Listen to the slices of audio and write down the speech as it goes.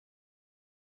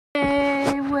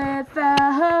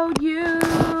without you.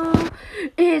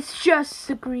 It's just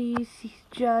a greasy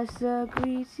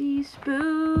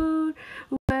spoon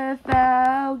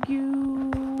without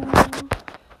you.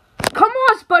 Come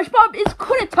on, Spongebob, it's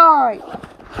quitting time.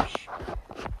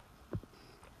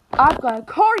 I've got a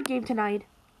card game tonight.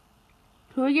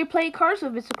 Who are you playing cards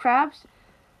with, Mr. Krabs?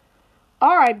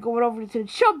 Alright, I'm going over to the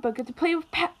chum bucket to play with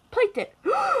Plankton.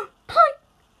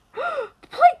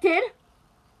 Plankton?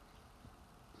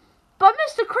 But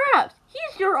Mr. Krabs,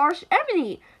 he's your arch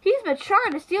enemy. He's been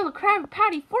trying to steal the Krabby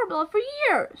Patty formula for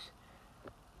years.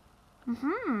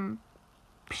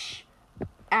 Psh.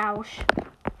 Ouch.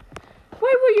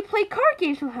 Why will you play card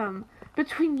games with him?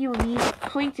 Between you and me,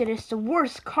 Plankton is the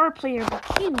worst card player in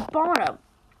King Bottom.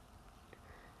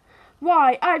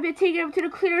 Why, I've been taking him to the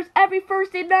cleaners every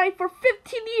Thursday night for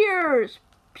 15 years.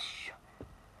 Psh.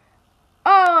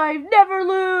 I never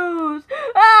lose.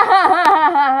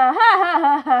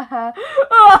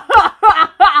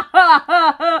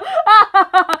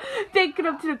 Taking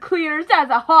him to the cleaners, that's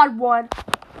a hard one.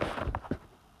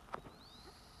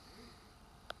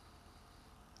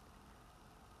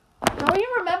 Don't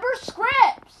you remember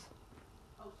scripts?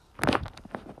 But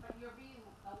you're being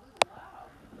a little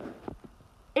loud.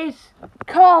 It's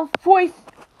called voice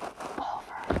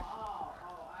over. That's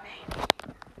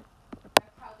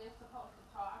how they're supposed to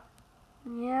talk?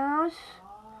 Yes.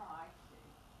 Oh, I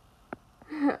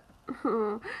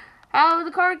see. How did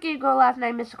the card game go last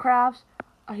night, Mr. Krabs?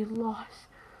 I lost.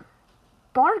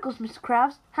 Barnacles, Mr.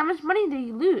 Krabs. How much money did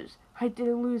you lose? I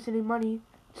didn't lose any money.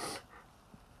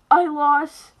 I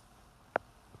lost.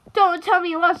 Don't tell me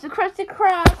you lost the Krusty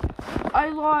Krab. I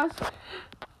lost.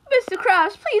 Mr.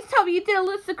 Krabs, please tell me you didn't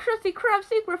lose the Krusty Krab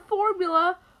secret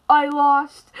formula. I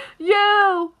lost.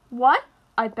 You. What?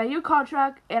 I bet your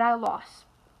contract and I lost.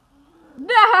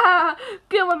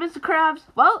 Good one, Mr. Krabs.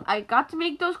 Well, I got to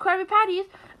make those Krabby Patties.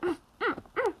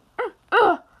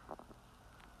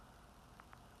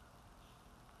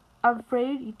 I'm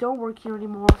afraid you don't work here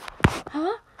anymore.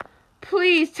 Huh?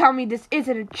 Please tell me this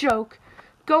isn't a joke.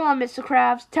 Go on, Mr.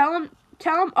 Krabs. Tell him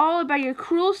all about your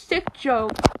cruel stick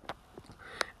joke.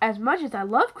 As much as I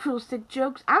love cruel stick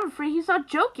jokes, I'm afraid he's not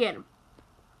joking.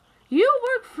 You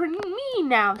work for me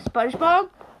now,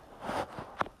 Spongebob.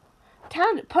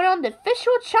 Time to put on the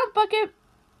official chum bucket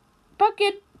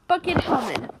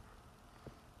helmet.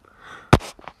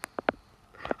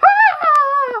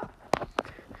 Ah!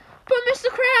 But Mr.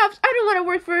 Krabs, I don't want to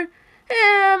work for him.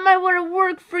 I want to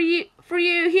work for you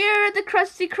here at the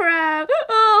Krusty Krab.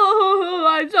 Oh,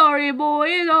 I'm sorry, boy.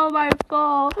 It's all my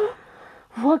fault.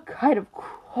 What kind of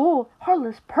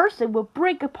heartless person would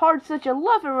break apart such a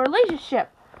loving relationship?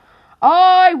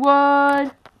 I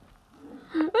would.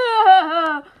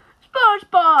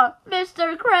 SpongeBob,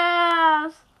 Mr.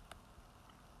 Krabs.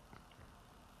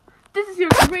 This is your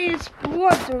greatest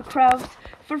blunder, Krabs.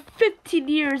 For 15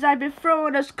 years, I've been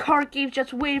throwing us card games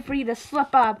just waiting for you to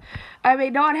slip up. I may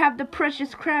not have the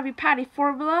precious Krabby Patty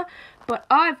formula, but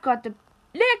I've got the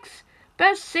next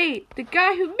best saint, the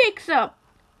guy who makes them.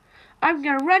 I'm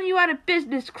gonna run you out of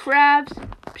business, Krabs.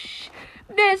 Psh,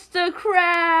 Mr.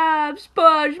 Krabs,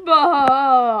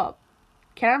 SpongeBob.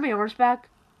 Can I have my horseback?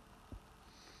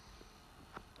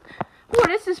 What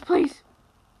is this place?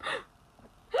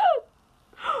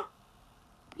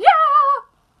 Yeah!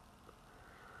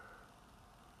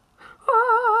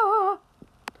 Ah.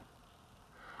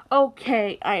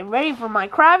 Okay, I'm ready for my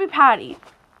Krabby Patty.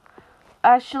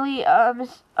 Actually,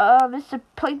 Mr.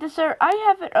 Plankton, sir, I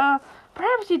haven't,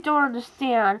 perhaps you don't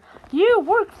understand. You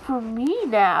work for me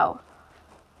now.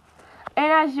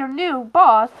 And as your new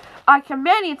boss, I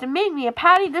command you to make me a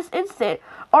patty this instant,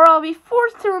 or I'll be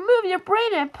forced to remove your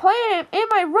brain and plant it in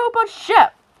my robot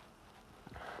ship.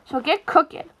 So get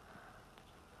cooking.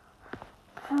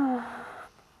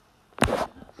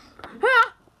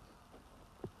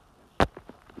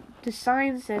 The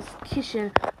sign says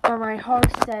kitchen, but my heart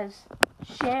says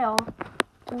shell.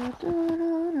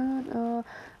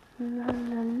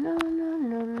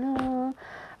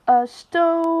 A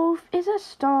stove is a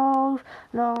stove,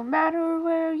 no matter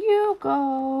where you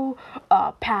go.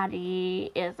 A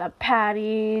patty is a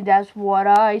patty, that's what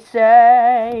I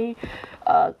say.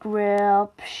 A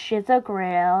grill, psh, is a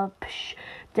grill, psh,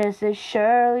 this is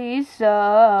surely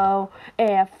so.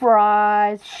 And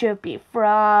fries should be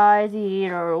fries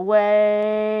either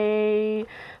way.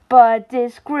 But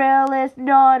this grill is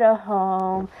not a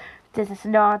home. This is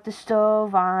not the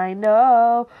stove I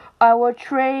know. I will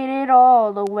trade it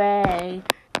all away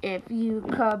if you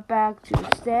come back to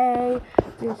stay.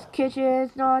 This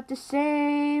kitchen's not the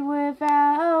same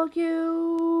without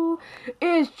you.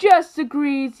 It's just a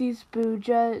greasy spoon,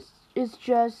 just It's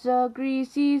just a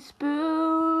greasy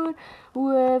spoon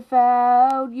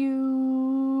without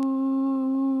you.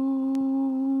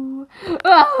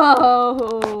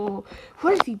 Oh,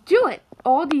 what is he doing?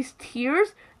 All these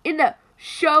tears in the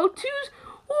show tubes?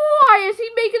 Why is he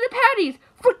making the patties?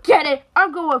 Forget it.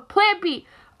 I'm going with Plan B.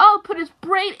 I'll put his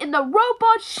brain in the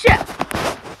robot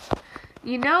chef.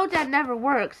 You know that never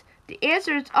works. The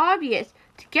answer is obvious.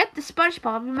 To get the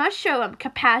Spongebob, you must show him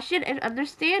compassion and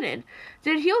understanding.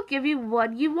 Then he'll give you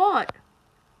what you want.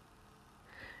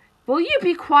 Will you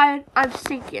be quiet? I'm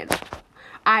thinking.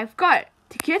 I've got it.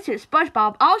 To get to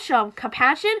Spongebob, I'll show him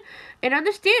compassion and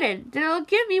understanding. Then he'll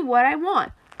give me what I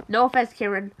want. No offense,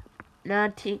 Karen.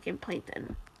 Not taking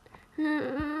Plankton.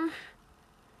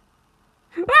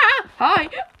 Hi.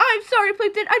 I'm sorry,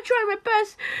 Plankton. I tried my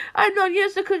best. I'm not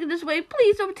used to cooking this way.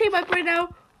 Please don't take my brain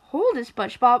out. Hold it,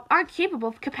 Spongebob. I'm capable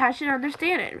of compassion and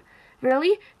understanding.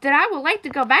 Really? Then I would like to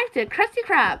go back to the Krusty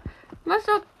Krab. Let's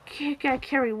not get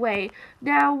carried away.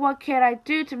 Now, what can I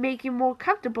do to make you more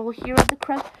comfortable here at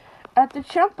the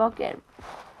chum bucket?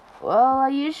 Well, I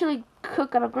usually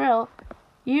cook on a grill.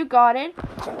 You got it.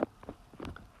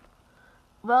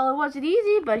 Well, it wasn't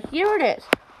easy, but here it is.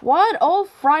 One old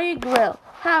frying grill.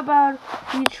 How about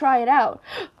you try it out?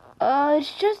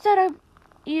 It's just that I'm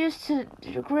used to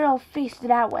the grill facing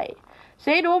that way.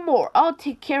 Say no more. I'll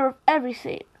take care of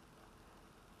everything.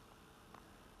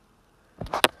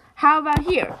 How about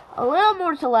here? A little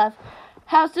more to the left.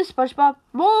 How's this, Spongebob?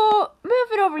 Move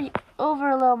it over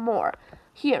a little more.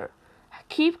 Here.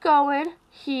 Keep going.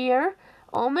 Here.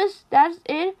 Almost. That's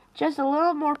it. Just a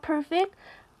little more perfect.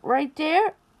 Right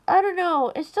there. I don't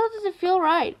know. It still doesn't feel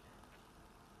right.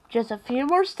 Just a few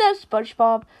more steps,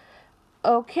 Spongebob.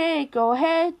 Okay, go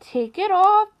ahead. Take it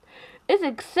off. It's an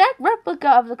exact replica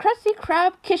of the Krusty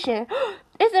Krab kitchen.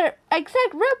 It's an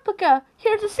exact replica.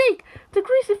 Here's the sink, the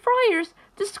greasy fryers,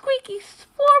 the squeaky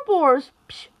floorboards.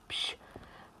 Psh, psh.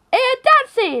 And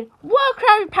that's it. One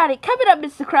Krabby Patty coming up,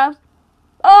 Mr. Krabs.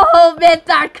 Oh,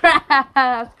 Mr.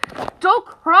 Krabs. Don't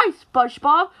cry,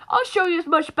 Spongebob. I'll show you it's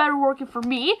much better working for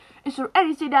me. Is there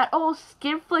anything that old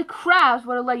skin-flick Krabs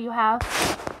would let you have?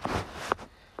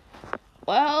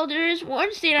 Well, there is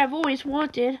one thing I've always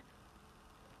wanted.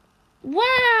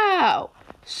 Wow!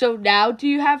 So now do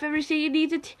you have everything you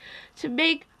need to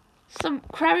make some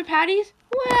Krabby Patties?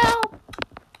 Well,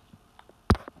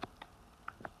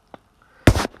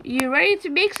 you ready to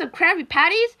make some Krabby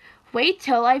Patties? Wait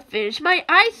till I finish my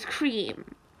ice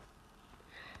cream.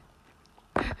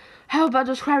 How about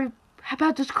those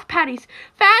patties?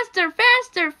 Faster,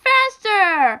 faster,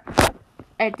 faster!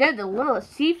 And then the little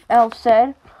sea elf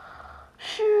said,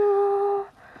 shoo,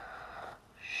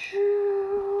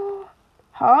 shoo.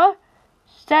 Huh?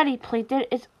 Steady, Plankton.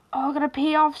 It's all gonna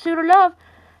pay off soon enough.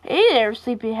 Hey there,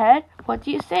 sleepyhead. What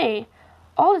do you say?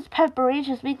 All this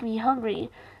preparations make me hungry.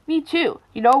 Me too.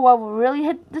 You know what will really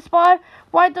hit the spot?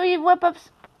 Why don't you whip up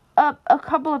a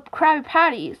couple of Krabby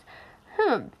Patties?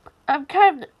 I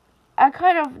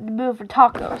kind of in the mood for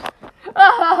tacos.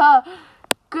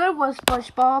 Good one,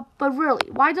 SpongeBob. But really,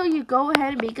 why don't you go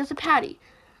ahead and make us a patty?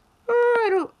 I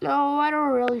don't know. I don't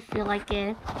really feel like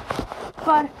it.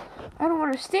 But I don't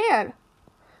understand.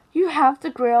 You have the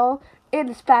grill and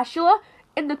the spatula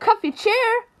and the comfy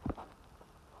chair.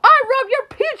 I rub your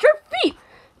feet.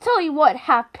 Tell you what,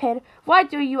 half-pin, why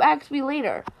do you ask me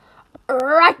later?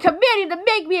 I command you to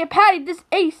make me a patty this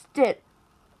instant.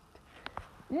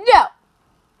 No.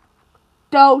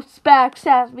 Don't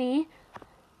backstab me.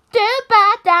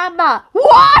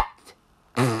 What?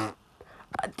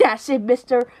 That's it,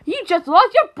 mister. You just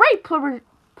lost your brain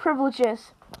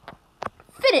privileges.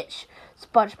 Finish.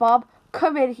 SpongeBob,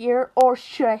 come in here, or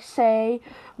should I say,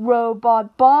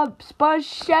 Robot Bob Sponge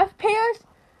Chef Pants?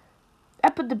 I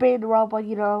put the brain in the wrong one,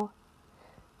 you know.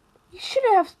 You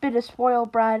shouldn't have been a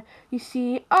spoiled brat. You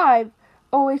see, I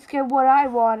always get what I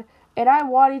want, and I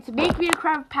wanted to make me a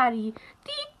Krabby Patty.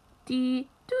 Dee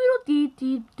doodle dee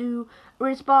dee doo.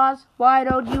 Response, why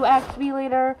don't you ask me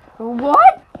later?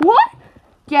 What? What?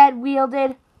 Get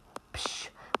wielded. Psh.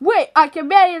 Wait, I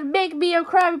command you to make me a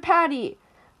Krabby Patty.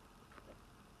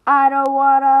 I don't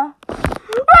wanna.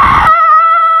 Ah!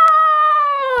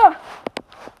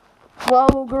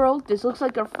 Well, girl, this looks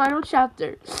like our final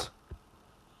chapter.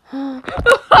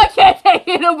 I can't take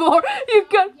it no more. You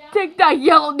can take that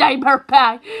yellow nightmare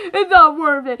back. It's not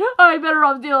worth it. I'm better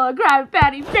off dealing with Krabby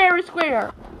Patty fair and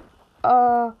square.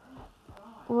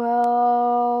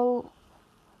 Well,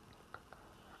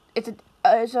 it's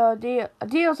a deal. A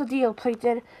deal's a deal,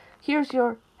 Plankton. Here's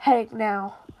your headache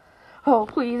now. Oh,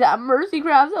 please have mercy,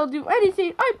 Krabs. I'll do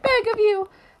anything. I beg of you.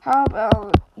 How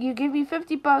about you give me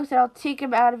 $50 and I'll take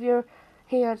him out of your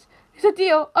hands. It's a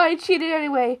deal. I cheated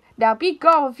anyway. Now be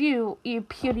gone with you, you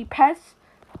puny pest.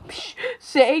 Psh,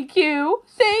 thank you.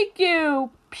 Thank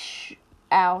you. Psh,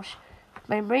 ouch.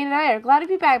 My brain and I are glad to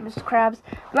be back, Mr. Krabs.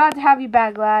 Glad to have you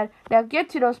back, lad. Now get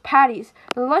to those patties.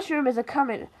 The lunchroom isn't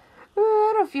coming.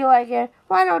 I don't feel like it.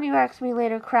 Why don't you ask me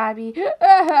later, Krabby?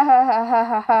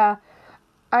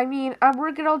 I mean, I'm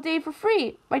working all day for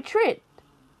free. My treat.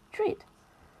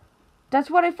 That's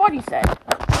what I thought he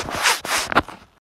said.